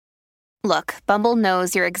Look, Bumble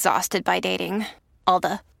knows you're exhausted by dating. All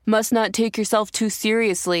the must not take yourself too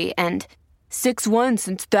seriously and 6'1"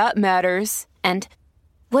 since that matters. And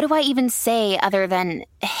what do I even say other than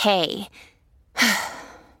hey?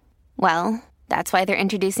 Well, that's why they're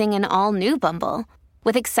introducing an all-new Bumble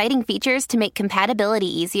with exciting features to make compatibility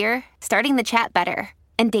easier, starting the chat better,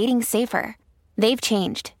 and dating safer. They've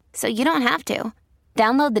changed, so you don't have to.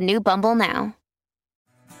 Download the new Bumble now.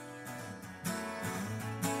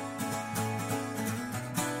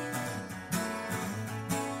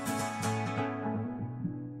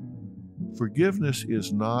 Forgiveness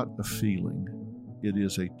is not a feeling, it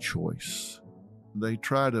is a choice. They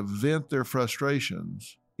try to vent their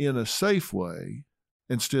frustrations in a safe way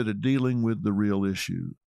instead of dealing with the real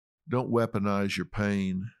issue. Don't weaponize your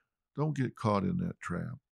pain. Don't get caught in that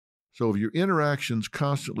trap. So if your interactions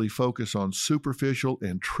constantly focus on superficial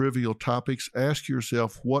and trivial topics, ask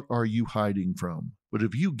yourself, what are you hiding from? But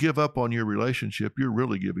if you give up on your relationship, you're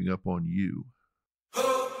really giving up on you.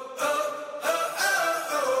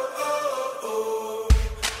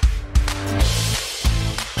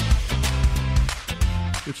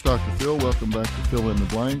 It's Dr. Phil. Welcome back to Fill in the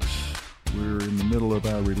Blanks. We're in the middle of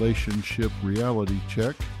our relationship reality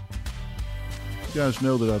check. You guys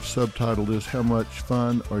know that I've subtitled this, How Much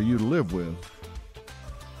Fun Are You to Live With?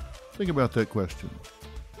 Think about that question.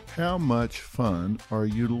 How much fun are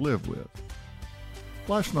you to live with?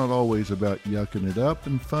 Life's not always about yucking it up,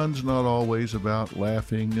 and fun's not always about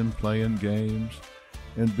laughing and playing games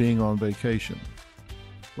and being on vacation.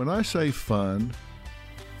 When I say fun,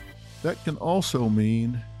 that can also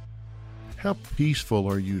mean, how peaceful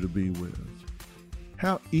are you to be with?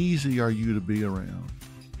 How easy are you to be around?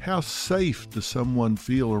 How safe does someone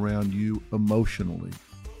feel around you emotionally?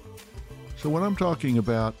 So when I'm talking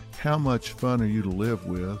about how much fun are you to live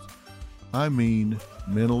with, I mean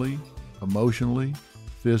mentally, emotionally,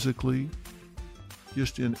 physically,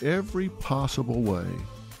 just in every possible way.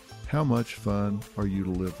 How much fun are you to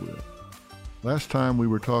live with? Last time we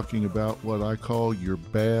were talking about what I call your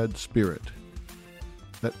bad spirit.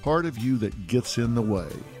 That part of you that gets in the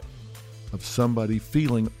way of somebody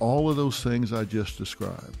feeling all of those things I just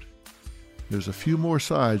described. There's a few more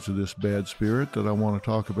sides of this bad spirit that I want to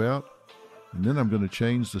talk about, and then I'm going to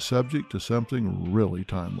change the subject to something really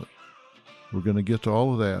timely. We're going to get to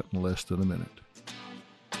all of that in less than a minute.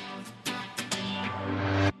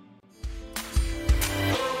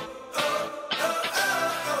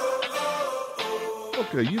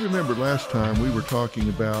 Okay, you remember last time we were talking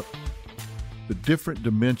about the different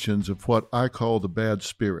dimensions of what I call the bad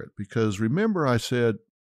spirit, because remember I said,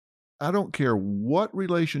 I don't care what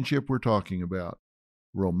relationship we're talking about,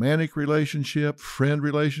 romantic relationship, friend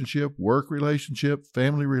relationship, work relationship,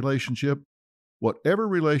 family relationship, whatever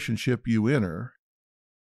relationship you enter,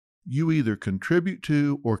 you either contribute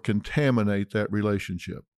to or contaminate that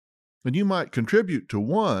relationship. And you might contribute to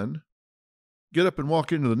one, get up and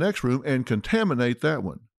walk into the next room and contaminate that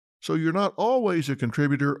one. So you're not always a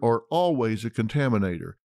contributor or always a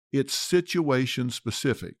contaminator. It's situation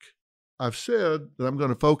specific. I've said that I'm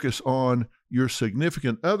going to focus on your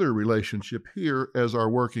significant other relationship here as our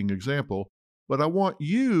working example, but I want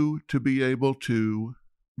you to be able to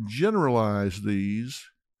generalize these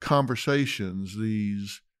conversations,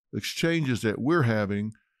 these exchanges that we're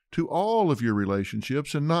having to all of your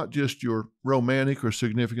relationships and not just your romantic or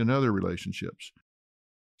significant other relationships.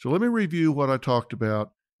 So let me review what I talked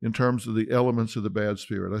about in terms of the elements of the bad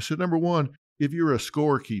spirit. I said, number one, if you're a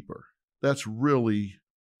scorekeeper, that's really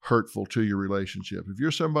hurtful to your relationship. If you're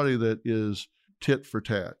somebody that is tit for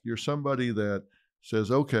tat, you're somebody that says,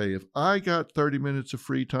 okay, if I got 30 minutes of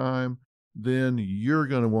free time, then you're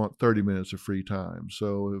going to want 30 minutes of free time.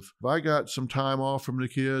 So if I got some time off from the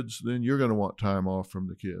kids, then you're going to want time off from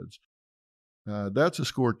the kids. That's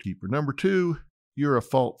a scorekeeper. Number two, you're a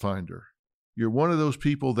fault finder. You're one of those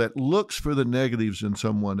people that looks for the negatives in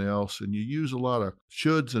someone else, and you use a lot of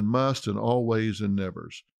shoulds and musts and always and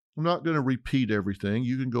nevers. I'm not going to repeat everything.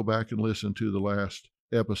 You can go back and listen to the last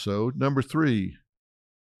episode. Number three,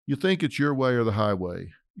 you think it's your way or the highway.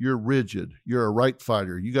 You're rigid. You're a right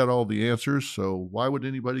fighter. You got all the answers, so why would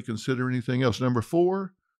anybody consider anything else? Number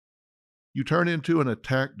four, you turn into an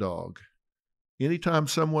attack dog. Anytime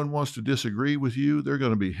someone wants to disagree with you, they're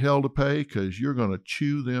going to be hell to pay because you're going to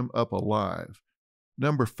chew them up alive.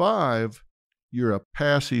 Number five, you're a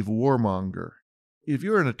passive warmonger. If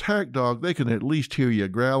you're an attack dog, they can at least hear you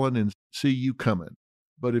growling and see you coming.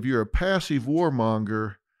 But if you're a passive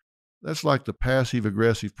warmonger, that's like the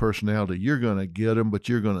passive-aggressive personality. You're going to get them, but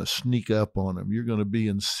you're going to sneak up on them. You're going to be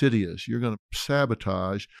insidious. You're going to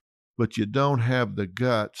sabotage, but you don't have the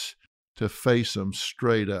guts to face them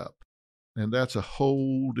straight up. And that's a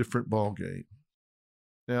whole different ballgame.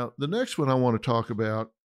 Now, the next one I want to talk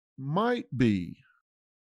about might be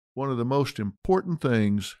one of the most important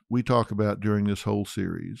things we talk about during this whole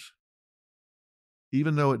series,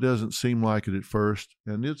 even though it doesn't seem like it at first,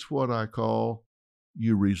 and it's what I call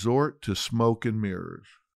you resort to smoke and mirrors.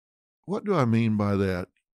 What do I mean by that?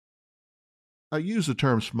 I use the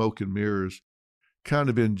term smoke and mirrors kind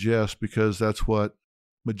of in jest because that's what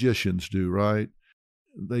magicians do, right?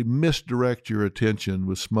 They misdirect your attention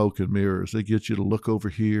with smoke and mirrors. They get you to look over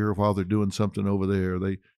here while they're doing something over there.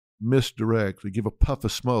 They misdirect. They give a puff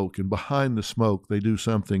of smoke, and behind the smoke, they do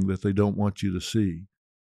something that they don't want you to see.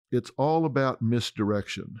 It's all about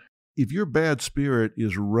misdirection. If your bad spirit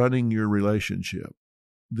is running your relationship,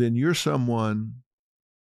 then you're someone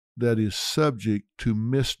that is subject to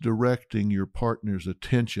misdirecting your partner's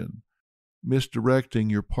attention, misdirecting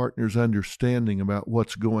your partner's understanding about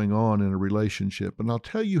what's going on in a relationship. And I'll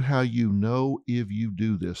tell you how you know if you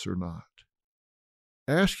do this or not.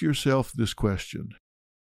 Ask yourself this question.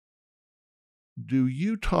 Do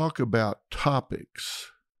you talk about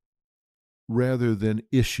topics rather than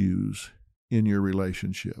issues in your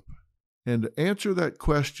relationship? And to answer that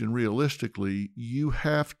question realistically, you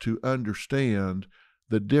have to understand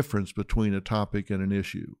the difference between a topic and an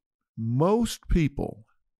issue. Most people,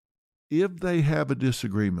 if they have a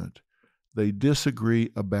disagreement, they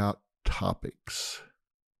disagree about topics.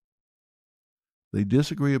 They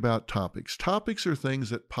disagree about topics. Topics are things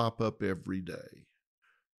that pop up every day.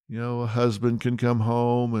 You know, a husband can come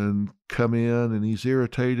home and come in and he's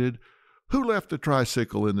irritated. Who left the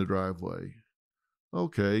tricycle in the driveway?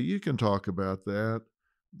 Okay, you can talk about that.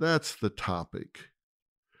 That's the topic.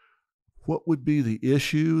 What would be the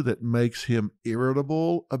issue that makes him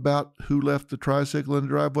irritable about who left the tricycle in the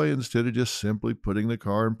driveway instead of just simply putting the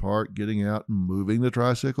car in park, getting out and moving the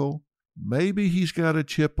tricycle? Maybe he's got a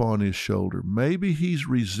chip on his shoulder. Maybe he's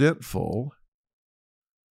resentful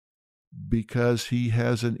because he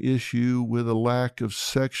has an issue with a lack of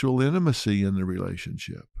sexual intimacy in the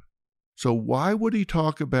relationship. So why would he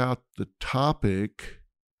talk about the topic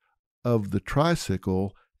of the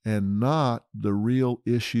tricycle and not the real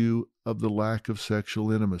issue of the lack of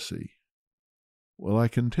sexual intimacy? Well, I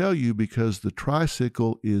can tell you because the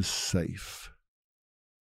tricycle is safe.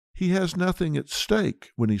 He has nothing at stake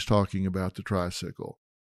when he's talking about the tricycle.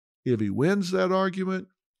 If he wins that argument,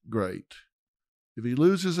 great. If he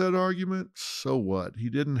loses that argument, so what? He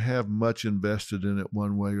didn't have much invested in it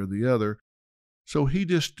one way or the other, so he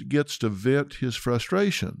just gets to vent his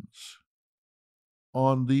frustrations.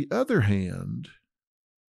 On the other hand,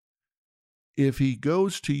 if he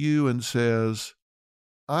goes to you and says,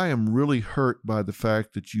 I am really hurt by the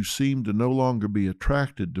fact that you seem to no longer be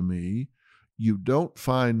attracted to me, you don't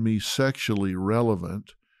find me sexually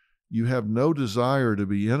relevant, you have no desire to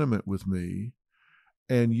be intimate with me,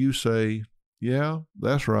 and you say, yeah,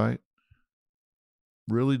 that's right.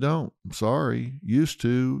 Really don't. I'm sorry. Used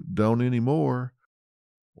to, don't anymore.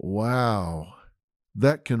 Wow.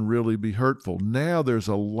 That can really be hurtful. Now there's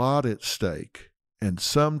a lot at stake. And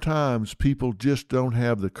sometimes people just don't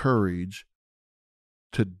have the courage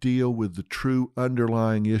to deal with the true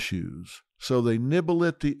underlying issues. So they nibble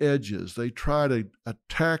at the edges. They try to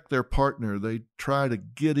attack their partner. They try to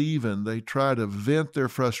get even. They try to vent their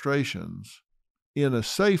frustrations in a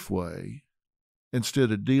safe way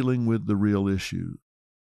instead of dealing with the real issue.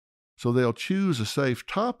 So they'll choose a safe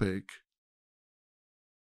topic,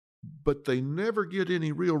 but they never get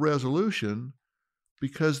any real resolution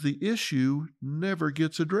because the issue never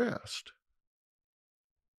gets addressed.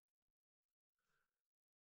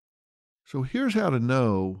 So here's how to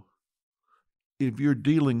know if you're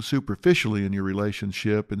dealing superficially in your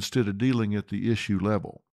relationship instead of dealing at the issue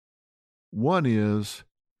level. One is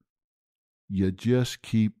you just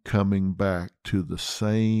keep coming back to the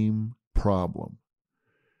same problem.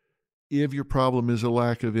 If your problem is a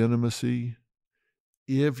lack of intimacy,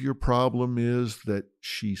 if your problem is that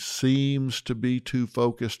she seems to be too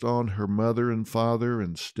focused on her mother and father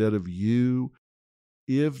instead of you,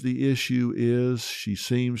 if the issue is she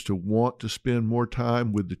seems to want to spend more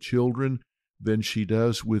time with the children than she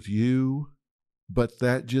does with you, but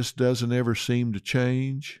that just doesn't ever seem to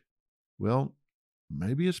change, well,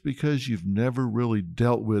 maybe it's because you've never really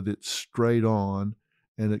dealt with it straight on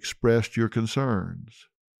and expressed your concerns.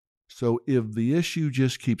 So if the issue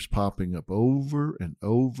just keeps popping up over and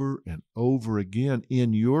over and over again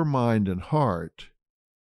in your mind and heart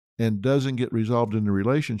and doesn't get resolved in the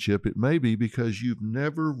relationship, it may be because you've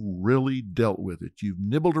never really dealt with it. You've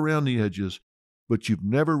nibbled around the edges, but you've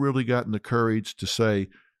never really gotten the courage to say,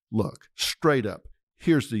 look, straight up,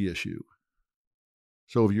 here's the issue.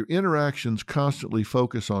 So if your interactions constantly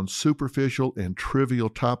focus on superficial and trivial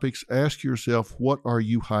topics, ask yourself, what are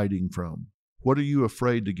you hiding from? What are you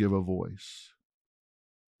afraid to give a voice?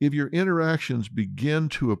 If your interactions begin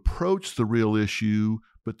to approach the real issue,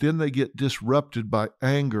 but then they get disrupted by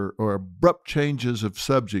anger or abrupt changes of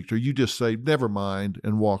subject, or you just say, never mind,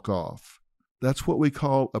 and walk off, that's what we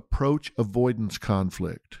call approach avoidance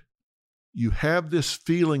conflict. You have this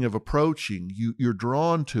feeling of approaching, you're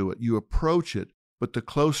drawn to it, you approach it, but the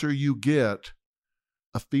closer you get,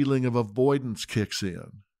 a feeling of avoidance kicks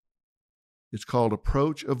in. It's called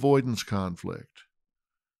approach avoidance conflict.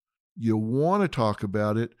 You want to talk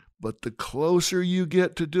about it, but the closer you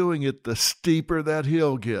get to doing it, the steeper that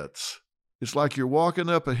hill gets. It's like you're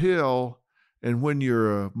walking up a hill, and when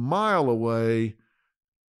you're a mile away,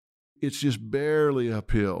 it's just barely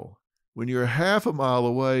uphill. When you're half a mile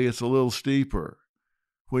away, it's a little steeper.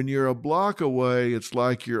 When you're a block away, it's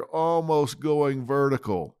like you're almost going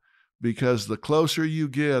vertical, because the closer you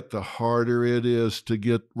get, the harder it is to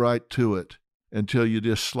get right to it until you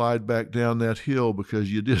just slide back down that hill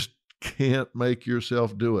because you just can't make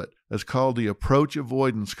yourself do it. That's called the approach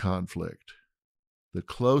avoidance conflict. The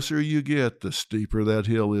closer you get, the steeper that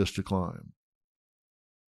hill is to climb.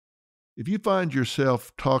 If you find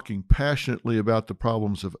yourself talking passionately about the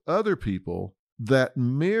problems of other people that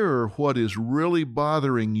mirror what is really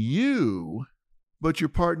bothering you, but your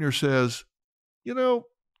partner says, the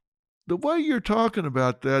way you're talking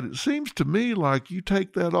about that, it seems to me like you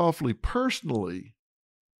take that awfully personally.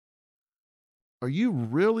 Are you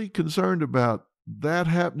really concerned about that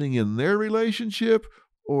happening in their relationship,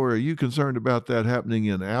 or are you concerned about that happening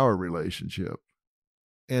in our relationship?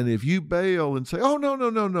 And if you bail and say, oh,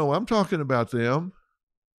 no, I'm talking about them,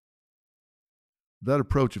 that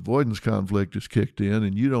approach avoidance conflict is kicked in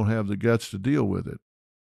and you don't have the guts to deal with it.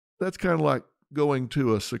 That's kind of like going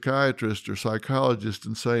to a psychiatrist or psychologist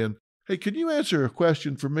and saying, hey, can you answer a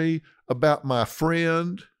question for me about my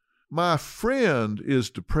friend? My friend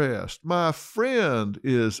is depressed. My friend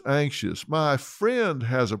is anxious. My friend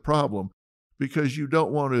has a problem, because you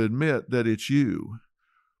don't want to admit that it's you.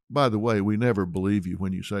 By the way, we never believe you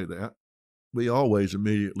when you say that. We always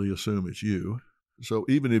immediately assume it's you. So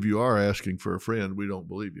even if you are asking for a friend, we don't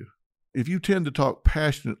believe you. If you tend to talk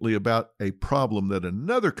passionately about a problem that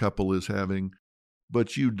another couple is having,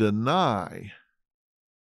 but you deny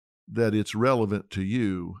that it's relevant to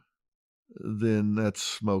you, then that's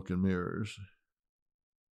smoke and mirrors.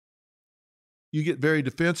 You get very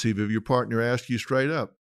defensive if your partner asks you straight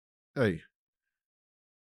up, hey,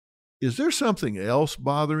 is there something else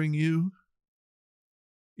bothering you?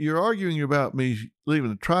 You're arguing about me leaving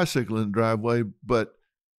a tricycle in the driveway, but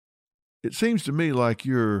it seems to me like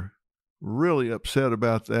you're really upset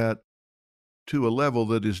about that to a level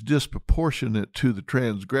that is disproportionate to the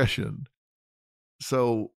transgression.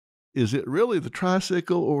 So is it really the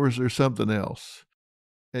tricycle, or is there something else?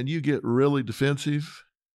 And you get really defensive,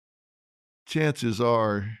 chances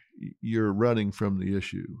are you're running from the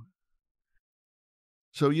issue.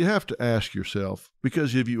 So you have to ask yourself,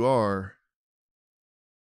 because if you are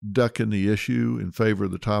ducking the issue in favor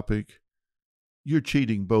of the topic, you're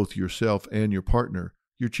cheating both yourself and your partner.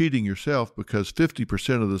 You're cheating yourself because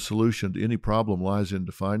 50% of the solution to any problem lies in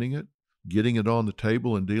defining it, getting it on the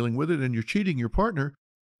table and dealing with it. And you're cheating your partner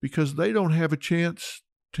because they don't have a chance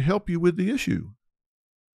to help you with the issue.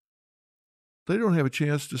 They don't have a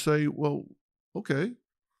chance to say, well, okay,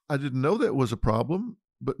 I didn't know that was a problem,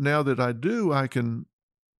 but now that I do, I can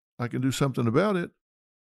do something about it.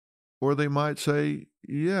 Or they might say,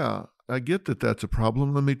 yeah, I get that that's a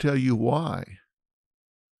problem. Let me tell you why.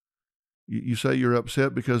 You say you're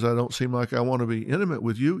upset because I don't seem like I want to be intimate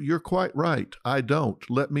with you. You're quite right. I don't.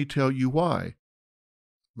 Let me tell you why.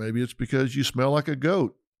 Maybe it's because you smell like a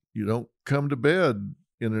goat. You don't come to bed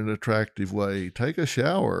in an attractive way. Take a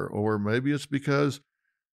shower. Or maybe it's because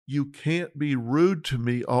you can't be rude to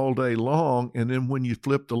me all day long, and then when you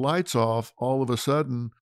flip the lights off, all of a sudden,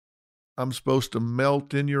 I'm supposed to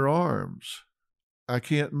melt in your arms. I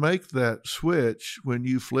can't make that switch when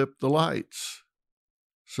you flip the lights.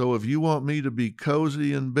 So if you want me to be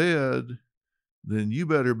cozy in bed, then you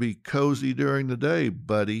better be cozy during the day,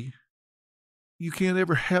 buddy. You can't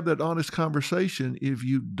ever have that honest conversation if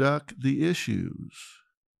you duck the issues.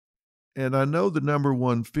 And I know the number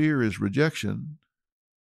one fear is rejection.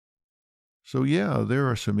 So yeah, there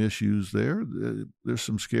are some issues there. There's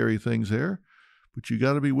some scary things there, but you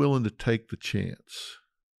got to be willing to take the chance.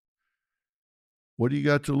 What do you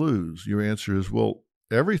got to lose? Your answer is, well,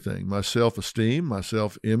 everything. My self-esteem, my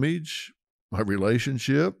self-image, my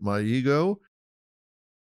relationship, my ego.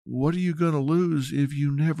 What are you going to lose if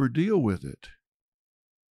you never deal with it?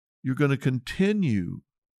 You're going to continue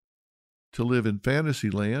to live in fantasy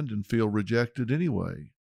land and feel rejected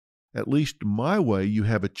anyway. At least my way, you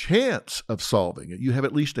have a chance of solving it. You have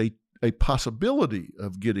at least a possibility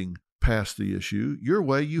of getting past the issue. Your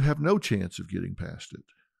way, you have no chance of getting past it.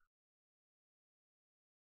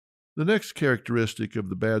 The next characteristic of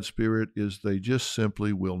the bad spirit is they just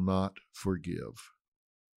simply will not forgive.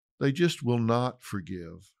 They just will not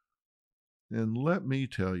forgive. And let me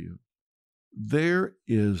tell you, there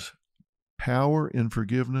is power in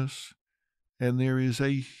forgiveness, and there is a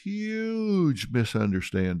huge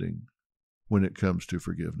misunderstanding when it comes to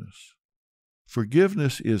forgiveness.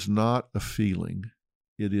 Forgiveness is not a feeling,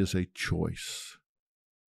 it is a choice.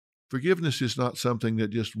 Forgiveness is not something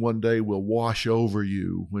that just one day will wash over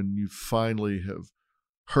you when you finally have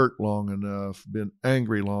hurt long enough, been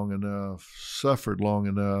angry long enough, suffered long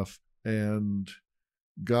enough, and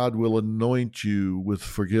God will anoint you with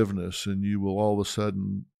forgiveness and you will all of a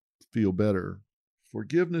sudden feel better.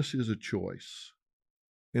 Forgiveness is a choice.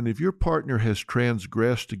 And if your partner has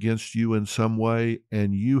transgressed against you in some way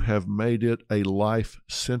and you have made it a life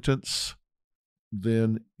sentence,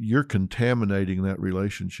 then you're contaminating that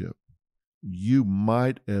relationship. You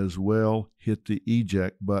might as well hit the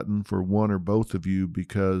eject button for one or both of you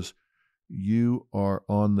because you are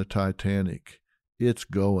on the Titanic. It's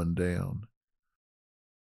going down.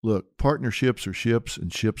 Look, partnerships are ships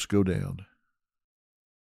and ships go down.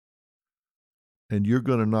 And you're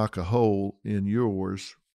going to knock a hole in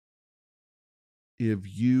yours if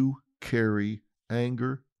you carry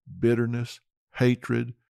anger, bitterness,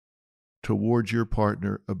 hatred towards your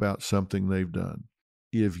partner about something they've done.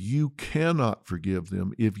 If you cannot forgive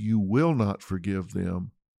them, if you will not forgive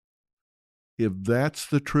them, if that's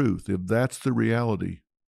the truth, if that's the reality,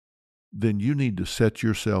 then you need to set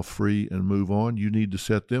yourself free and move on. You need to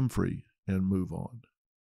set them free and move on.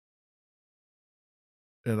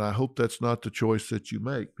 And I hope that's not the choice that you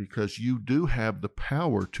make, because you do have the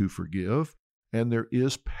power to forgive, and there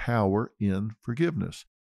is power in forgiveness.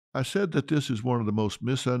 I said that this is one of the most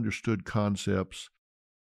misunderstood concepts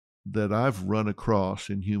that I've run across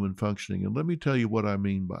in human functioning. And let me tell you what I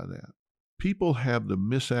mean by that. People have the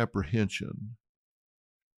misapprehension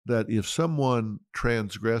that if someone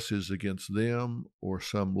transgresses against them or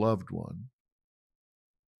some loved one,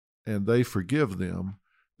 and they forgive them,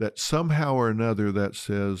 that somehow or another that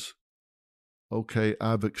says, okay,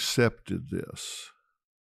 I've accepted this.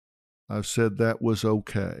 I've said that was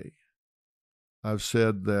okay. I've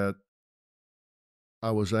said that I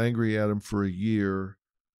was angry at them for a year,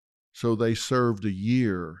 so they served a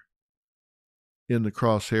year in the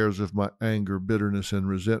crosshairs of my anger, bitterness, and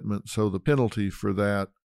resentment. So the penalty for that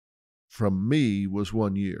from me was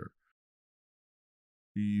 1 year.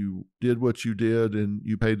 You did what you did and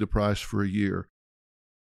you paid the price for a year.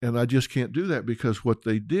 And I just can't do that because what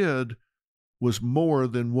they did was more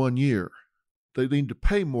than 1 year. They need to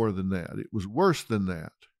pay more than that. It was worse than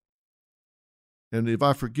that. And if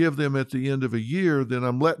I forgive them at the end of a year, then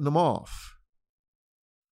I'm letting them off.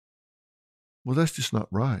 Well, that's just not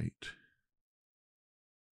right.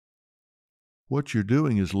 What you're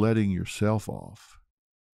doing is letting yourself off.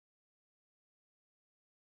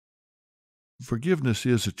 Forgiveness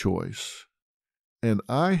is a choice. And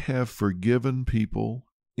I have forgiven people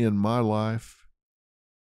in my life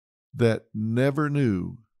that never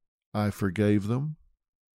knew I forgave them.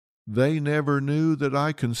 They never knew that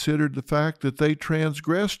I considered the fact that they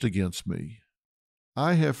transgressed against me.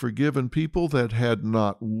 I have forgiven people that had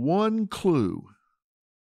not one clue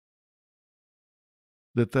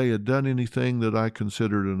that they had done anything that I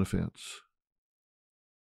considered an offense.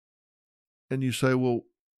 And you say, well,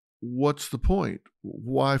 what's the point?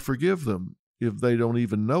 Why forgive them if they don't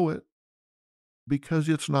even know it? Because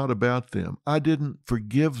it's not about them. I didn't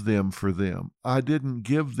forgive them for them. I didn't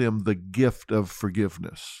give them the gift of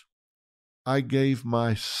forgiveness. I gave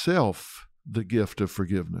myself the gift of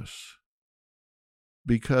forgiveness.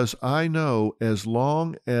 Because I know as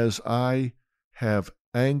long as I have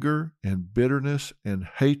anger and bitterness and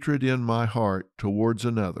hatred in my heart towards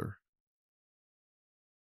another,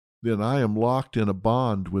 then I am locked in a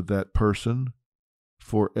bond with that person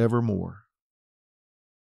forevermore.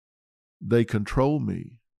 They control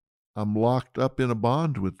me. I'm locked up in a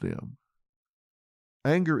bond with them.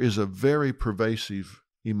 Anger is a very pervasive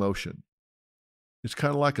emotion. It's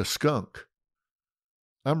kind of like a skunk.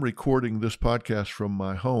 I'm recording this podcast from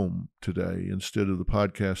my home today instead of the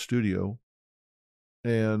podcast studio.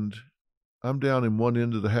 And I'm down in one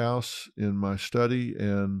end of the house in my study,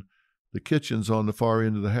 and the kitchen's on the far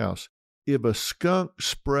end of the house. If a skunk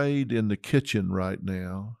sprayed in the kitchen right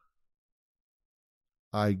now,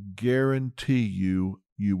 I guarantee you,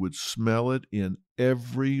 You would smell it in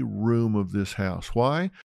every room of this house.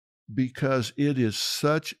 Why? Because it is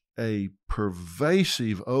such a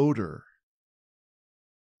pervasive odor.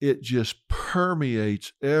 It just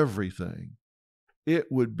permeates everything.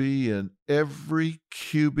 It would be in every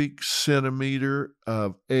cubic centimeter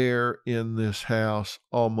of air in this house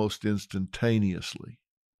almost instantaneously.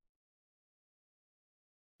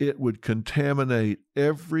 It would contaminate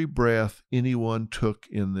every breath anyone took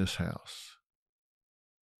in this house.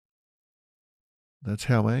 That's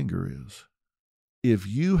how anger is. If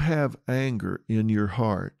you have anger in your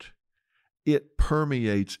heart, it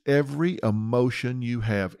permeates every emotion you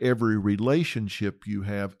have, every relationship you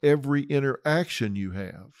have, every interaction you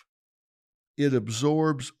have. It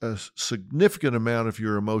absorbs a significant amount of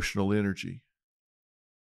your emotional energy.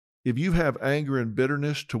 If you have anger and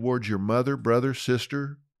bitterness towards your mother, brother,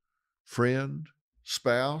 sister, friend,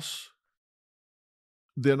 spouse,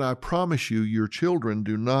 then I promise you your children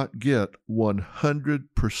do not get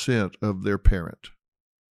 100% of their parent.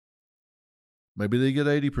 Maybe they get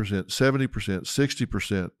 80%, 70%,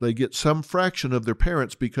 60%. They get some fraction of their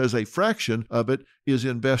parents because a fraction of it is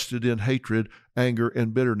invested in hatred, anger,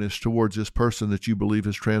 and bitterness towards this person that you believe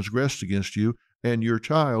has transgressed against you, and your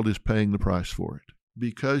child is paying the price for it.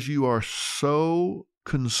 Because you are so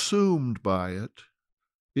consumed by it,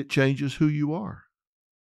 it changes who you are.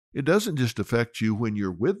 It doesn't just affect you when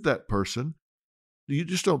you're with that person. You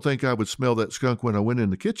just don't think I would smell that skunk when I went in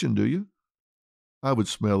the kitchen, do you? I would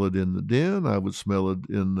smell it in the den. I would smell it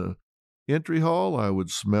in the entry hall. I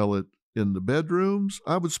would smell it in the bedrooms.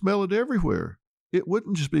 I would smell it everywhere. It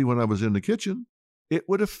wouldn't just be when I was in the kitchen. It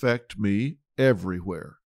would affect me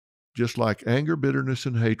everywhere. Just like anger, bitterness,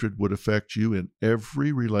 and hatred would affect you in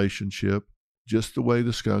every relationship, just the way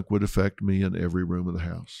the skunk would affect me in every room of the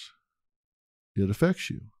house. It affects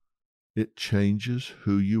you. It changes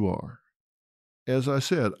who you are. As I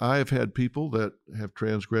said, I have had people that have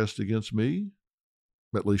transgressed against me,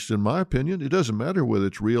 at least in my opinion. It doesn't matter whether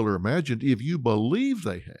it's real or imagined. If you believe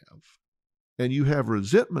they have, and you have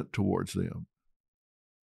resentment towards them,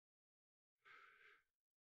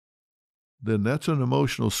 then that's an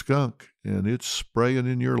emotional skunk, and it's spraying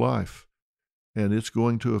in your life, and it's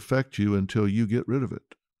going to affect you until you get rid of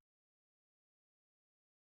it.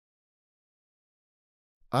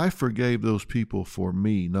 I forgave those people for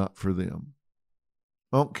me, not for them.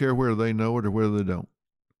 I don't care whether they know it or whether they don't.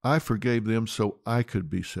 I forgave them so I could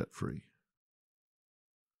be set free.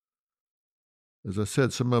 As I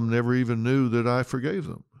said, some of them never even knew that I forgave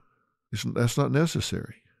them. That's not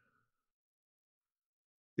necessary.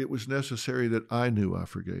 It was necessary that I knew I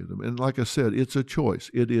forgave them. And like I said, it's a choice.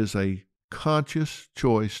 It is a conscious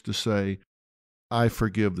choice to say, I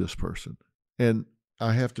forgive this person. And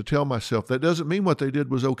I have to tell myself that doesn't mean what they did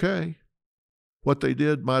was okay. What they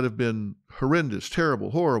did might have been horrendous, terrible,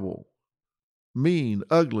 horrible, mean,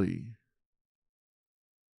 ugly,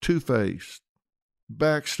 two-faced,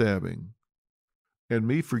 backstabbing. And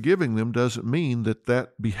me forgiving them doesn't mean that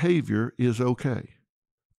that behavior is okay.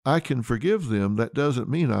 I can forgive them. That doesn't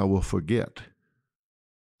mean I will forget.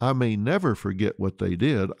 I may never forget what they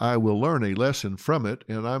did. I will learn a lesson from it,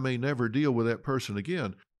 and I may never deal with that person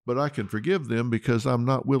again. But I can forgive them because I'm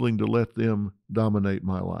not willing to let them dominate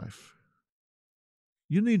my life.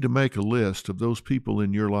 You need to make a list of those people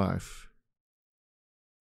in your life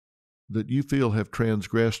that you feel have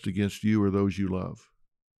transgressed against you or those you love.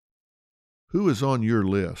 Who is on your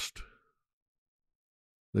list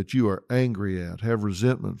that you are angry at, have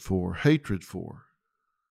resentment for, hatred for?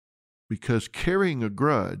 Because carrying a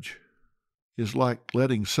grudge is like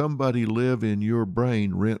letting somebody live in your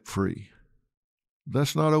brain rent-free.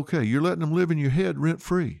 That's not okay. You're letting them live in your head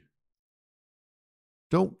rent-free.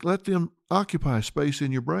 Don't let them occupy space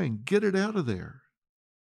in your brain. Get it out of there.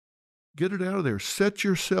 Get it out of there. Set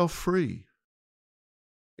yourself free.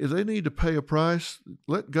 If they need to pay a price,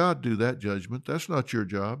 let God do that judgment. That's not your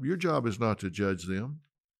job. Your job is not to judge them.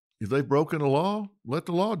 If they've broken a law, let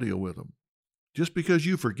the law deal with them. Just because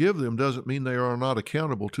you forgive them doesn't mean they are not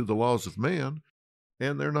accountable to the laws of man,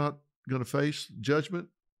 and they're not going to face judgment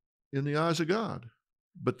in the eyes of God.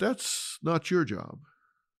 But that's not your job.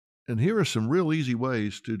 And here are some real easy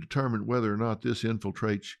ways to determine whether or not this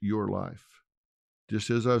infiltrates your life. Just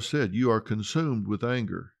as I've said, you are consumed with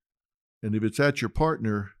anger. And if it's at your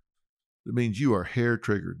partner, it means you are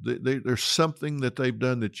hair-triggered. There's something that they've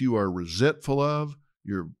done that you are resentful of,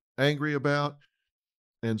 you're angry about,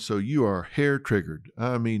 and so you are hair-triggered.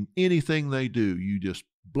 I mean, anything they do, you just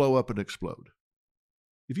blow up and explode.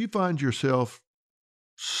 If you find yourself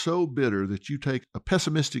so bitter that you take a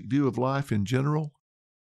pessimistic view of life in general,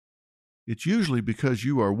 it's usually because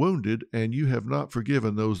you are wounded and you have not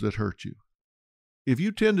forgiven those that hurt you. If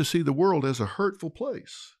you tend to see the world as a hurtful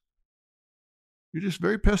place, you're just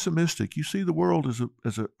very pessimistic. You see the world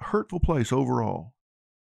as a hurtful place overall,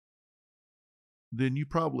 then you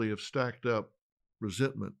probably have stacked up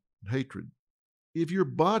resentment and hatred. If your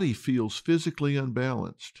body feels physically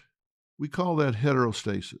unbalanced, we call that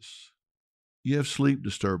heterostasis. You have sleep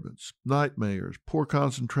disturbance, nightmares, poor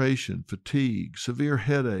concentration, fatigue, severe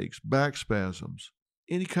headaches, back spasms,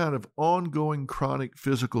 any kind of ongoing chronic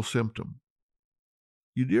physical symptom.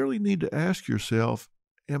 You dearly need to ask yourself,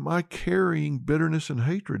 am I carrying bitterness and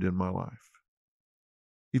hatred in my life?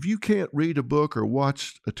 If you can't read a book or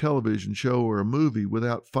watch a television show or a movie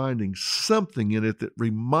without finding something in it that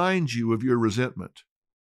reminds you of your resentment,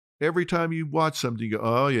 every time you watch something, you go,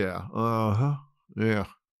 oh yeah, yeah,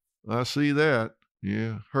 I see that,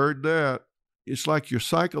 yeah, heard that. It's like your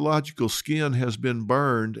psychological skin has been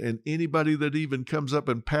burned, and anybody that even comes up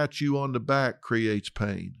and pats you on the back creates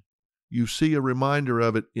pain. You see a reminder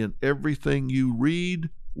of it in everything you read,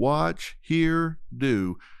 watch, hear,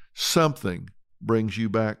 do. Something brings you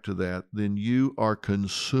back to that, then you are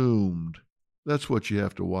consumed. That's what you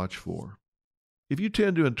have to watch for. If you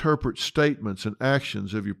tend to interpret statements and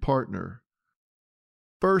actions of your partner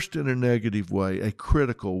first in a negative way, a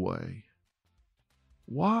critical way,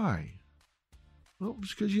 why? Well,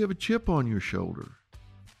 it's because you have a chip on your shoulder.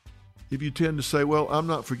 If you tend to say, well, I'm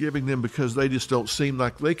not forgiving them because they just don't seem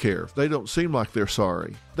like they care. They don't seem like they're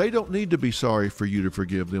sorry. They don't need to be sorry for you to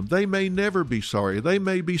forgive them. They may never be sorry. They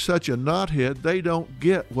may be such a knothead, they don't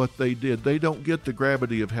get what they did. They don't get the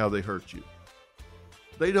gravity of how they hurt you.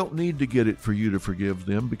 They don't need to get it for you to forgive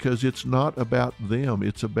them because it's not about them.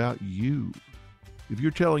 It's about you. If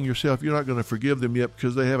you're telling yourself you're not going to forgive them yet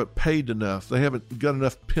because they haven't paid enough, they haven't got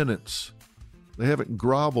enough penance, they haven't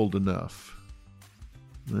groveled enough,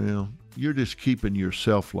 well, you're just keeping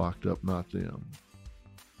yourself locked up, not them.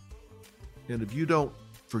 And if you don't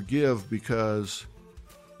forgive because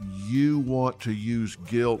you want to use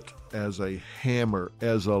guilt as a hammer,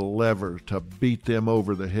 as a lever to beat them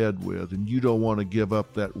over the head with, and you don't want to give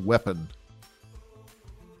up that weapon,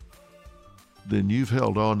 then you've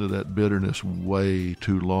held on to that bitterness way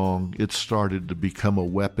too long. It's started to become a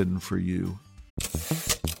weapon for you.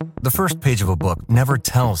 The first page of a book never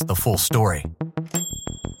tells the full story.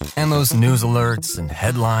 And those news alerts and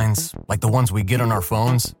headlines, like the ones we get on our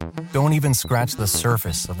phones, don't even scratch the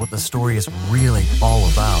surface of what the story is really all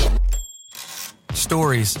about.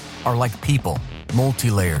 Stories are like people,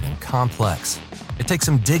 multi-layered and complex. It takes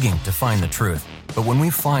some digging to find the truth, but when we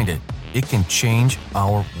find it, it can change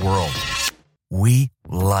our world. We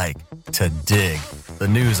like to dig. The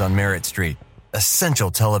news on Merritt Street.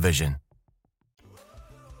 Essential television.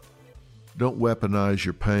 Don't weaponize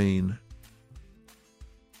your pain.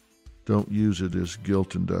 Don't use it as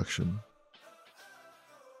guilt induction.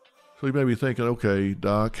 So you may be thinking, okay,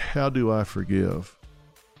 Doc, how do I forgive?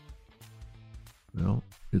 Well,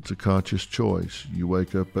 it's a conscious choice. You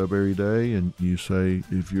wake up every day and you say,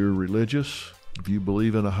 if you're religious, if you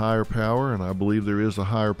believe in a higher power, and I believe there is a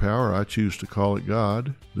higher power, I choose to call it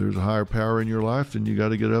God. There's a higher power in your life, then you got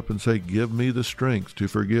to get up and say, give me the strength to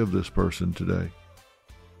forgive this person today.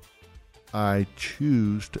 I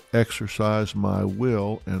choose to exercise my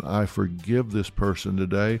will, and I forgive this person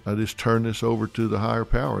today. I just turn this over to the higher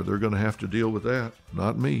power. They're going to have to deal with that,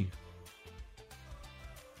 not me.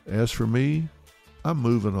 As for me, I'm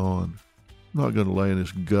moving on. I'm not going to lay in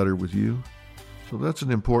this gutter with you. So that's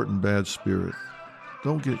an important bad spirit.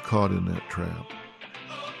 Don't get caught in that trap.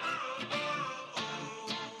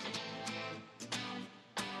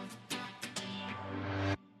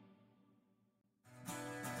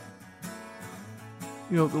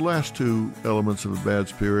 You know, the last two elements of a bad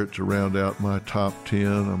spirit to round out my top 10,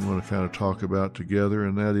 I'm going to kind of talk about together,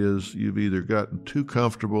 and that is you've either gotten too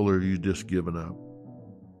comfortable or you've just given up.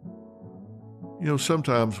 You know,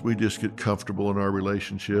 sometimes we just get comfortable in our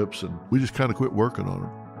relationships and we just kind of quit working on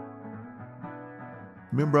them.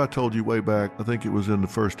 Remember I told you way back, I think it was in the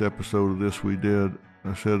first episode of this we did,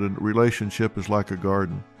 I said a relationship is like a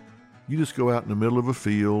garden. You just go out in the middle of a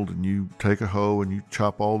field and you take a hoe and you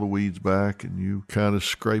chop all the weeds back and you kind of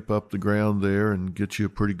scrape up the ground there and get you a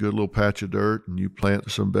pretty good little patch of dirt and you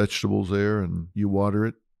plant some vegetables there and you water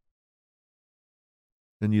it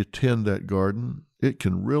and you tend that garden. It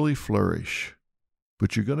can really flourish,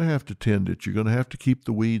 but you're going to have to tend it. You're going to have to keep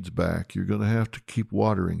the weeds back. You're going to have to keep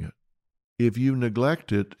watering it. If you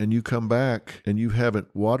neglect it and you come back and you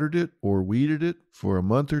haven't watered it or weeded it for a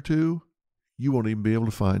month or two, you won't even be able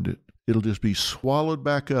to find it. It'll just be swallowed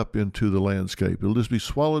back up into the landscape. It'll just be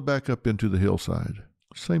swallowed back up into the hillside.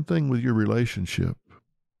 Same thing with your relationship.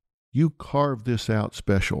 You carve this out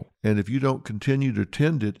special. And if you don't continue to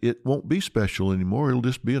tend it, it won't be special anymore. It'll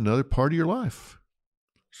just be another part of your life.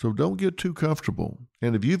 So don't get too comfortable.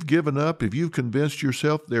 And if you've given up, if you've convinced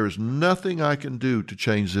yourself there is nothing I can do to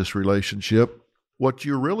change this relationship, what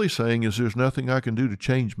you're really saying is there's nothing I can do to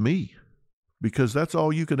change me. Because that's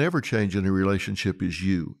all you can ever change in a relationship is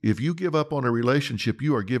you. If you give up on a relationship,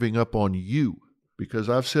 you are giving up on you. Because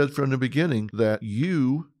I've said from the beginning that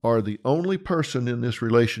you are the only person in this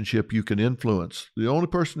relationship you can influence, the only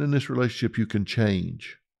person in this relationship you can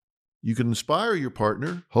change. You can inspire your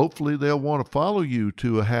partner. Hopefully they'll want to follow you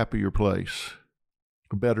to a happier place,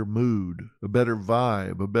 a better mood, a better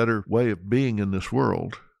vibe, a better way of being in this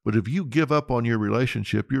world. But if you give up on your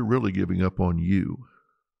relationship, you're really giving up on you.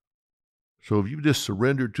 So if you just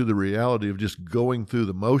surrendered to the reality of just going through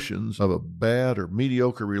the motions of a bad or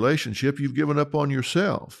mediocre relationship, you've given up on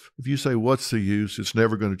yourself. If you say, what's the use? It's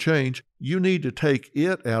never going to change. You need to take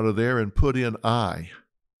it out of there and put in I.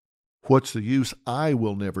 What's the use? I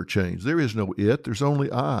will never change. There is no it. There's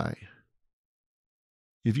only I.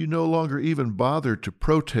 If you no longer even bother to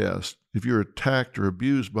protest, if you're attacked or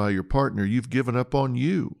abused by your partner, you've given up on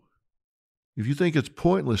you. If you think it's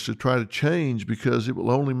pointless to try to change because it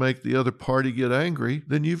will only make the other party get angry,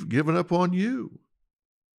 then you've given up on you.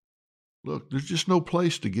 Look, there's just no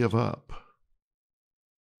place to give up.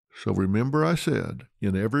 So remember I said,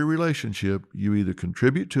 in every relationship, you either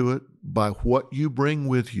contribute to it by what you bring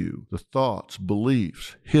with you, the thoughts,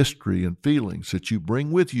 beliefs, history, and feelings that you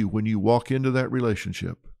bring with you when you walk into that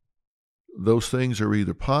relationship. Those things are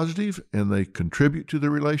either positive and they contribute to the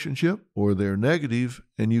relationship, or they're negative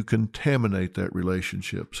and you contaminate that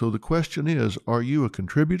relationship. So the question is, are you a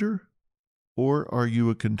contributor or are you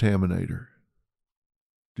a contaminator?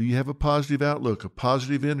 Do you have a positive outlook, a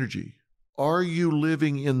positive energy? Are you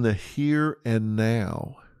living in the here and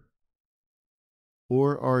now?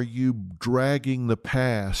 Or are you dragging the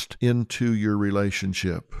past into your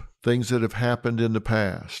relationship? Things that have happened in the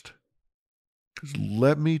past. Because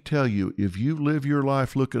let me tell you, if you live your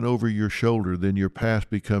life looking over your shoulder, then your past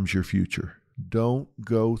becomes your future. Don't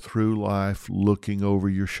go through life looking over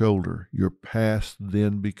your shoulder. Your past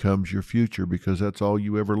then becomes your future because that's all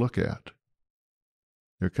you ever look at.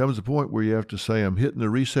 There comes a point where you have to say, I'm hitting the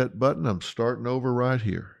reset button, I'm starting over right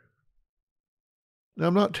here. Now,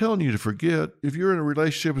 I'm not telling you to forget. If you're in a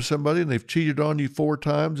relationship with somebody and they've cheated on you 4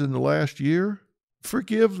 times in the last year,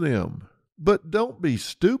 forgive them. But don't be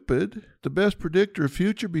stupid. The best predictor of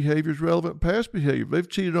future behavior is relevant past behavior. If they've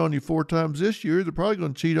cheated on you 4 times this year, they're probably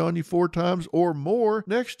going to cheat on you 4 times or more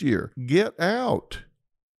next year. Get out.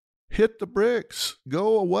 Hit the bricks.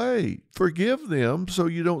 Go away. Forgive them so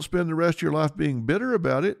you don't spend the rest of your life being bitter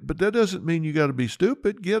about it, but that doesn't mean you got to be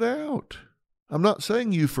stupid. Get out. I'm not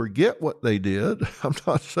saying you forget what they did. I'm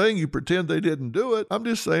not saying you pretend they didn't do it. I'm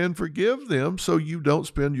just saying forgive them so you don't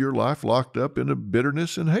spend your life locked up in a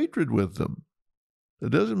bitterness and hatred with them.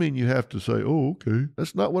 That doesn't mean you have to say, oh, okay.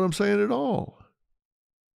 That's not what I'm saying at all.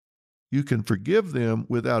 You can forgive them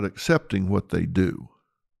without accepting what they do.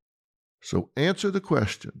 So answer the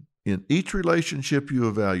question. In each relationship you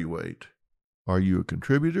evaluate, are you a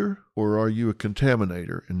contributor or are you a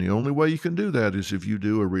contaminator? And the only way you can do that is if you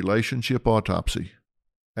do a relationship autopsy.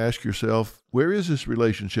 Ask yourself, where is this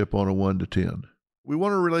relationship on a 1 to 10? We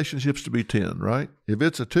want our relationships to be 10, right? If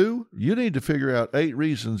it's a 2, you need to figure out 8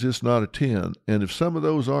 reasons it's not a 10. And if some of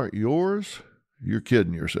those aren't yours, you're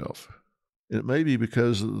kidding yourself. It may be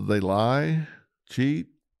because they lie, cheat,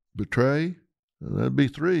 betray. That'd be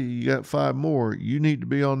 3. You got 5 more. You need to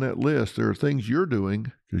be on that list. There are things you're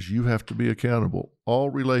doing because you have to be accountable. All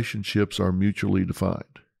relationships are mutually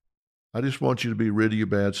defined. I just want you to be rid of your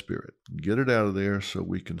bad spirit. Get it out of there so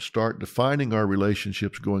we can start defining our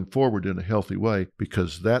relationships going forward in a healthy way,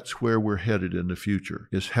 because that's where we're headed in the future,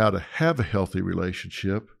 is how to have a healthy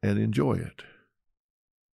relationship and enjoy it.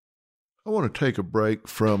 I want to take a break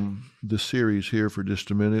from the series here for just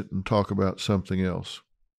a minute and talk about something else.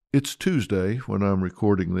 It's Tuesday when I'm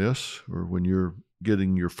recording this, or when you're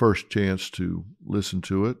getting your first chance to listen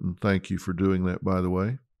to it, and thank you for doing that, by the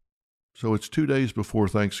way. So it's 2 days before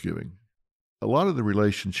Thanksgiving. A lot of the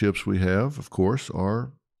relationships we have, of course,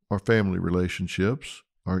 are our family relationships,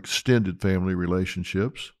 our extended family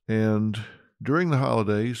relationships, and during the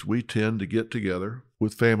holidays, we tend to get together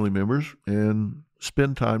with family members and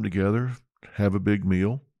spend time together, have a big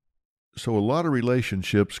meal. So a lot of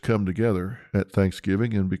relationships come together at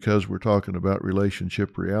Thanksgiving, and because we're talking about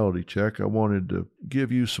relationship reality check, I wanted to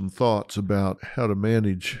give you some thoughts about how to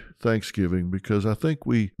manage Thanksgiving, because I think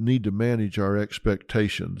we need to manage our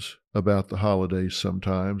expectations about the holidays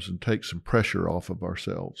sometimes and take some pressure off of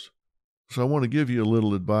ourselves. So I want to give you a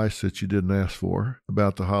little advice that you didn't ask for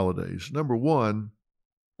about the holidays. Number one,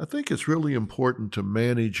 I think it's really important to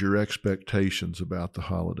manage your expectations about the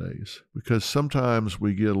holidays, because sometimes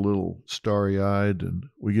we get a little starry-eyed and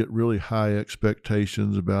we get really high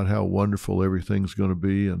expectations about how wonderful everything's going to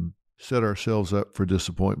be and set ourselves up for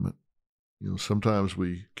disappointment. Sometimes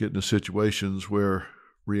we get into situations where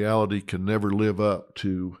reality can never live up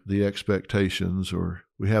to the expectations, or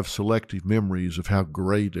we have selective memories of how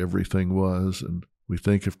great everything was, and we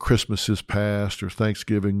think of Christmas's past or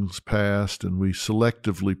Thanksgiving's past, and we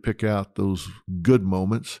selectively pick out those good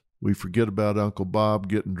moments. We forget about Uncle Bob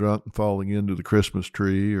getting drunk and falling into the Christmas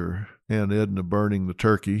tree, or Aunt Edna burning the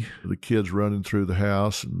turkey, the kids running through the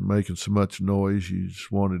house and making so much noise you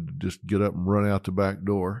just wanted to just get up and run out the back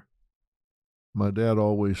door. My dad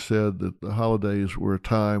always said that the holidays were a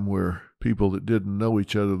time where people that didn't know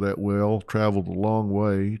each other that well traveled a long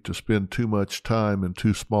way to spend too much time in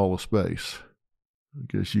too small a space. I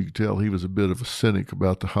guess you could tell he was a bit of a cynic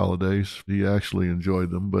about the holidays. He actually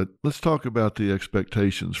enjoyed them. But let's talk about the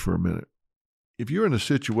expectations for a minute. If you're in a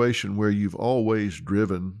situation where you've always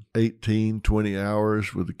driven 18, 20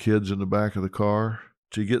 hours with the kids in the back of the car,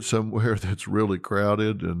 to get somewhere that's really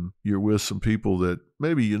crowded and you're with some people that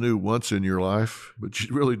maybe you knew once in your life, but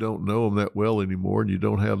you really don't know them that well anymore and you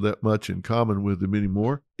don't have that much in common with them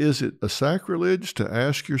anymore, is it a sacrilege to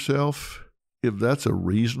ask yourself if that's a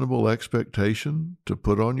reasonable expectation to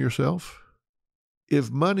put on yourself?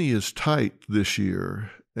 If money is tight this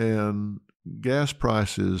year and gas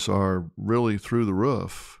prices are really through the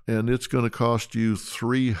roof, and it's going to cost you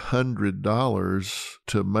 $300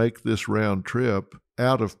 to make this round trip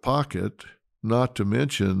out of pocket, not to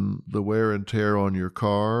mention the wear and tear on your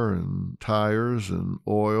car and tires and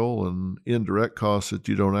oil and indirect costs that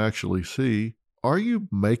you don't actually see, are you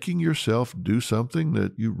making yourself do something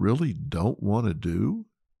that you really don't want to do?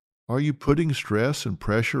 Are you putting stress and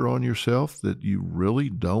pressure on yourself that you really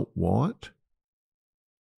don't want?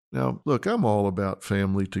 Now, look, I'm all about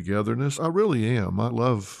family togetherness. I really am. I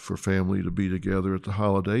love for family to be together at the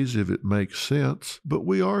holidays if it makes sense. But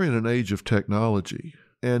we are in an age of technology.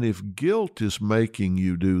 And if guilt is making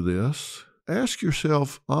you do this, ask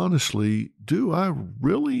yourself honestly, do I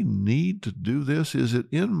really need to do this? Is it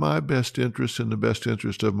in my best interest and the best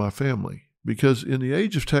interest of my family? Because in the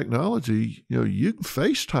age of technology, you can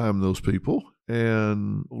FaceTime those people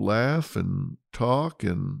and laugh and talk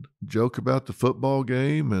and joke about the football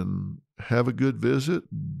game and have a good visit.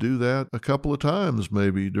 Do that a couple of times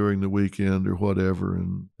maybe during the weekend or whatever.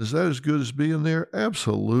 And is that as good as being there?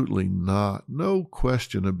 Absolutely not. No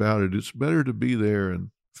question about it. It's better to be there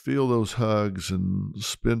and feel those hugs and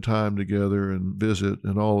spend time together and visit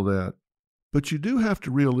and all of that. But you do have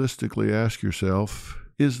to realistically ask yourself,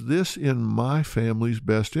 is this in my family's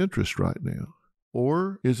best interest right now?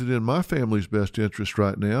 Or is it in my family's best interest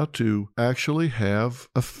right now to actually have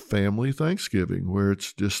a family Thanksgiving where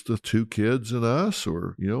it's just the two kids and us,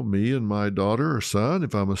 or, me and my daughter or son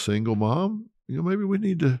if I'm a single mom? Maybe we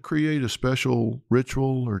need to create a special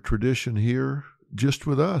ritual or tradition here just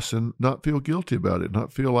with us and not feel guilty about it,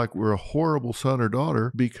 not feel like we're a horrible son or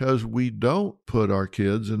daughter because we don't put our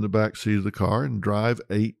kids in the back seat of the car and drive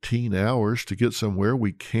 18 hours to get somewhere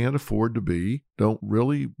we can't afford to be, don't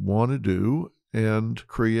really want to do, and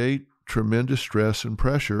create tremendous stress and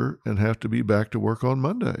pressure and have to be back to work on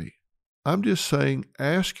Monday. I'm just saying,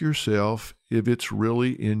 ask yourself if it's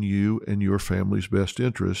really in you and your family's best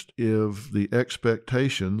interest, if the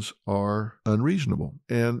expectations are unreasonable.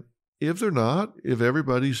 And if they're not, if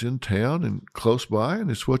everybody's in town and close by and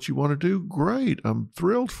it's what you want to do, great. I'm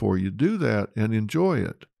thrilled for you. Do that and enjoy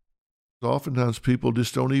it. Oftentimes people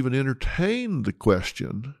just don't even entertain the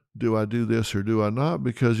question, do I do this or do I not?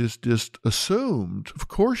 Because it's just assumed. Of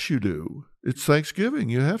course you do. It's Thanksgiving.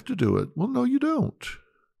 You have to do it. Well, no, you don't.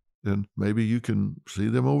 And maybe you can see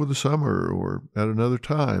them over the summer or at another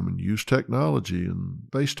time and use technology and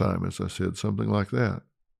FaceTime, as I said, something like that.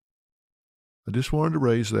 I just wanted to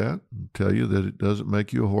raise that and tell you that it doesn't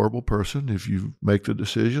make you a horrible person if you make the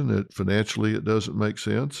decision that financially it doesn't make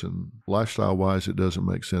sense and lifestyle-wise it doesn't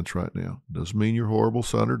make sense right now. It doesn't mean you're a horrible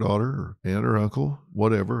son or daughter or aunt or uncle,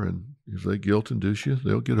 whatever, and if they guilt-induce you,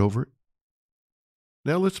 they'll get over it.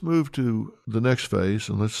 Now let's move to the next phase,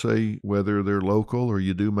 and let's say whether they're local or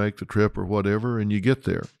you do make the trip or whatever, and you get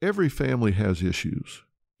there. Every family has issues.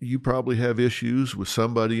 You probably have issues with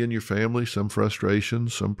somebody in your family, some frustration,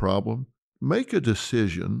 some problem. Make a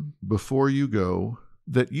decision before you go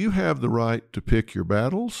that you have the right to pick your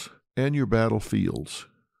battles and your battlefields,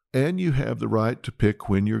 and you have the right to pick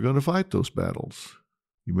when you're going to fight those battles.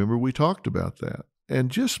 You remember we talked about that. And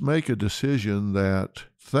just make a decision that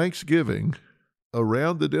Thanksgiving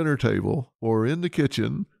around the dinner table or in the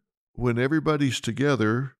kitchen when everybody's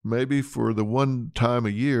together, maybe for the one time a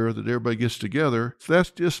year that everybody gets together,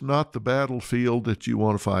 that's just not the battlefield that you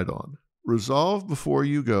want to fight on. Resolve before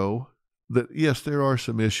you go that, yes, there are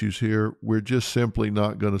some issues here. We're just simply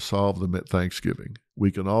not going to solve them at Thanksgiving. We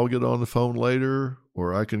can all get on the phone later,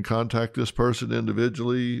 or I can contact this person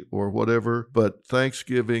individually or whatever, but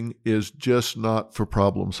Thanksgiving is just not for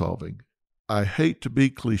problem solving. I hate to be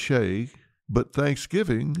cliche, but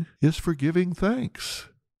Thanksgiving is for giving thanks.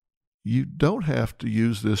 You don't have to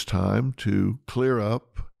use this time to clear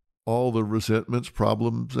up all the resentments,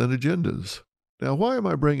 problems, and agendas. Now, why am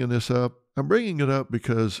I bringing this up? I'm bringing it up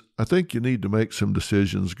because I think you need to make some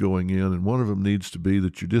decisions going in, and one of them needs to be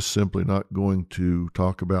that you're just simply not going to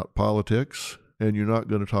talk about politics, and you're not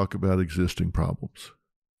going to talk about existing problems.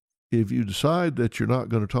 If you decide that you're not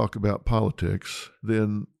going to talk about politics,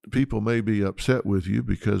 then people may be upset with you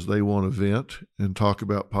because they want to vent and talk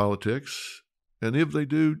about politics. And if they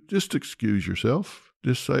do, just excuse yourself.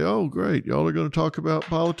 Just say, oh, great, y'all are going to talk about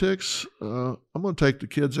politics? I'm going to take the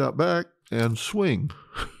kids out back and swing.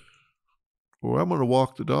 Or I'm going to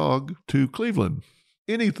walk the dog to Cleveland.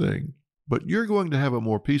 Anything. But you're going to have a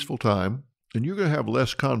more peaceful time, and you're going to have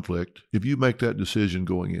less conflict if you make that decision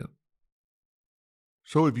going in.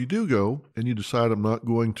 So if you do go and you decide I'm not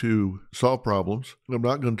going to solve problems, I'm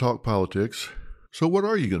not going to talk politics, so what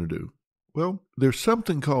are you going to do? Well, there's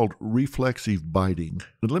something called reflexive biting.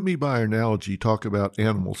 And let me, by analogy, talk about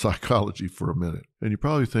animal psychology for a minute. And you're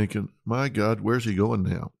probably thinking, my God, where's he going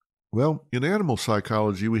now? Well, in animal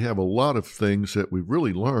psychology, we have a lot of things that we've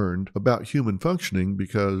really learned about human functioning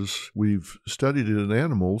because we've studied it in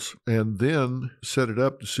animals and then set it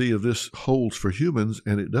up to see if this holds for humans,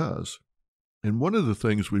 and it does. And one of the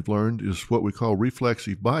things we've learned is what we call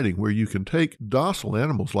reflexive biting, where you can take docile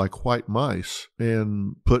animals like white mice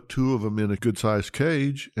and put two of them in a good-sized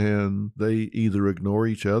cage, and they either ignore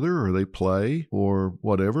each other or they play or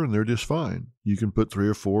whatever, and they're just fine. You can put 3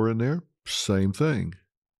 or 4 in there, same thing.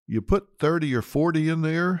 You put 30 or 40 in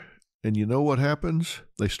there, and you know what happens?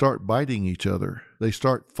 They start biting each other. They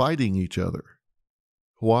start fighting each other.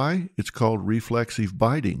 Why? It's called reflexive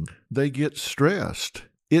biting. They get stressed.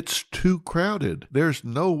 It's too crowded. There's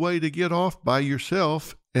no way to get off by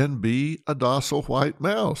yourself and be a docile white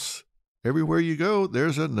mouse. Everywhere you go,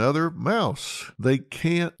 there's another mouse. They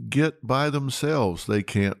can't get by themselves. They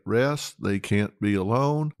can't rest. They can't be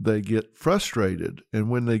alone. They get frustrated. And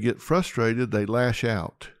when they get frustrated, they lash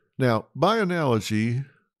out. Now, by analogy,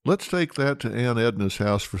 let's take that to Aunt Edna's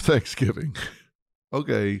house for Thanksgiving.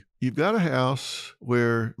 Okay, you've got a house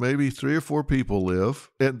where maybe 3 or 4 people live,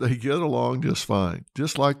 and they get along just fine,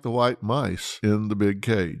 just like the white mice in the big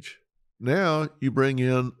cage. Now you bring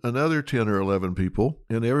in another 10 or 11 people,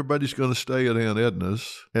 and everybody's going to stay at Aunt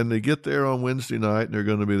Edna's, and they get there on Wednesday night, and they're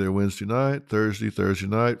going to be there Wednesday night, Thursday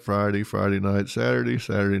night, Friday night,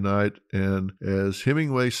 Saturday night, and as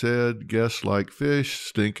Hemingway said, guests like fish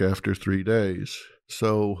stink after 3 days.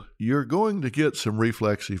 So you're going to get some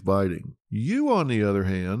reflexive biting. You, on the other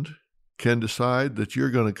hand, can decide that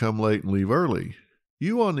you're going to come late and leave early.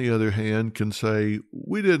 You, on the other hand, can say,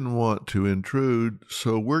 we didn't want to intrude,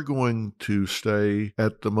 so we're going to stay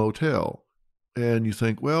at the motel. And you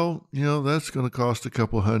think, well, that's going to cost a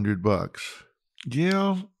couple $100.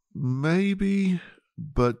 Yeah, maybe,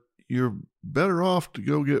 but you're better off to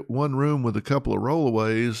go get one room with a couple of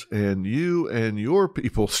rollaways and you and your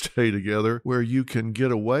people stay together where you can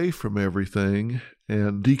get away from everything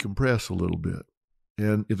and decompress a little bit.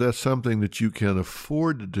 And if that's something that you can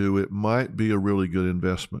afford to do, it might be a really good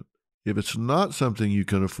investment. If it's not something you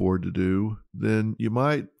can afford to do, then you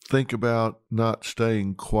might think about not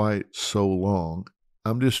staying quite so long.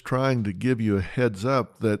 I'm just trying to give you a heads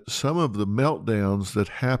up that some of the meltdowns that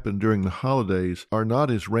happen during the holidays are not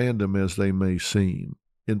as random as they may seem.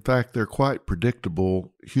 In fact, they're quite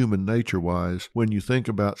predictable human nature-wise when you think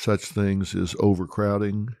about such things as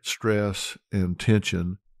overcrowding, stress, and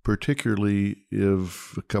tension, particularly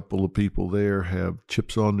if a couple of people there have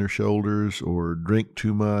chips on their shoulders or drink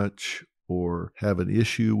too much or have an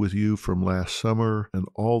issue with you from last summer, and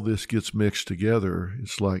all this gets mixed together.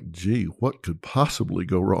 It's like, gee, what could possibly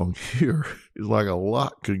go wrong here? It's like a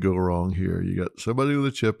lot could go wrong here. You got somebody with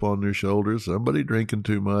a chip on their shoulders, somebody drinking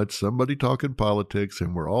too much, somebody talking politics,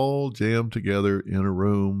 and we're all jammed together in a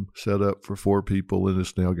room set up for 4 people, and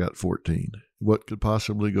it's now got 14. What could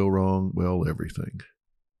possibly go wrong? Well, everything.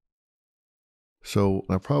 So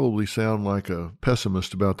I probably sound like a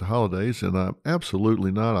pessimist about the holidays, and I'm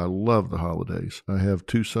absolutely not. I love the holidays. I have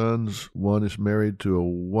 2 sons. One is married to a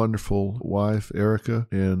wonderful wife, Erica,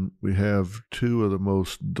 and we have 2 of the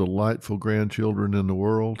most delightful grandchildren in the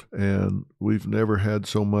world, and we've never had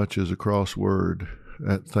so much as a crossword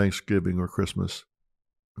at Thanksgiving or Christmas.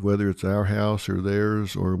 Whether it's our house or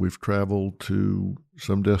theirs, or we've traveled to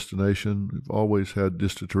some destination, we've always had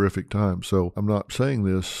just a terrific time. So I'm not saying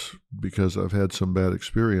this because I've had some bad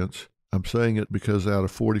experience. I'm saying it because out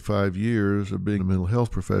of 45 years of being a mental health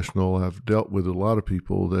professional, I've dealt with a lot of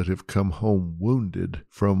people that have come home wounded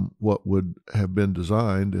from what would have been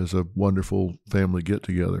designed as a wonderful family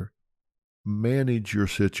get-together. Manage your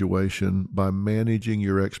situation by managing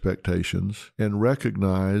your expectations, and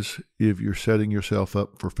recognize if you're setting yourself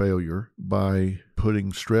up for failure by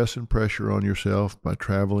putting stress and pressure on yourself by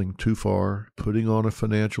traveling too far, putting on a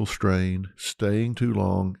financial strain, staying too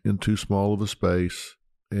long in too small of a space,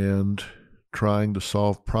 and trying to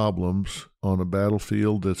solve problems on a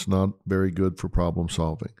battlefield that's not very good for problem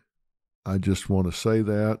solving. I just want to say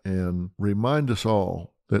that and remind us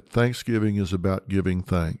all that Thanksgiving is about giving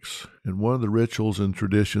thanks. And one of the rituals and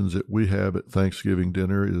traditions that we have at Thanksgiving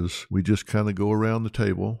dinner is we just kind of go around the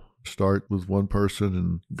table, start with one person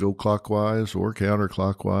and go clockwise or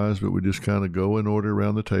counterclockwise, but we just kind of go in order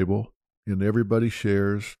around the table. And everybody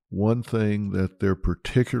shares one thing that they're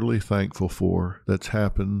particularly thankful for that's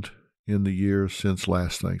happened in the years since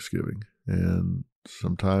last Thanksgiving. And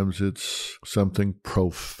sometimes it's something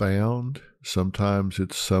profound. Sometimes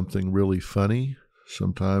it's something really funny.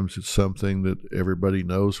 Sometimes it's something that everybody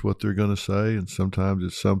knows what they're going to say, and sometimes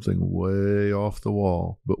it's something way off the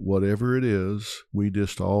wall. But whatever it is, we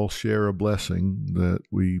just all share a blessing that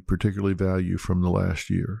we particularly value from the last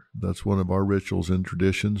year. That's one of our rituals and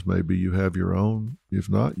traditions. Maybe you have your own. If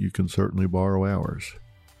not, you can certainly borrow ours.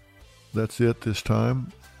 That's it this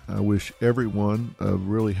time. I wish everyone a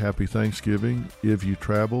really happy Thanksgiving. If you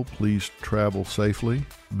travel, please travel safely.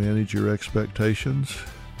 Manage your expectations.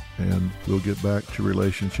 And we'll get back to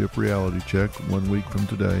Relationship Reality Check 1 week from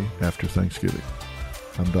today after Thanksgiving.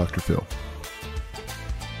 I'm Dr. Phil.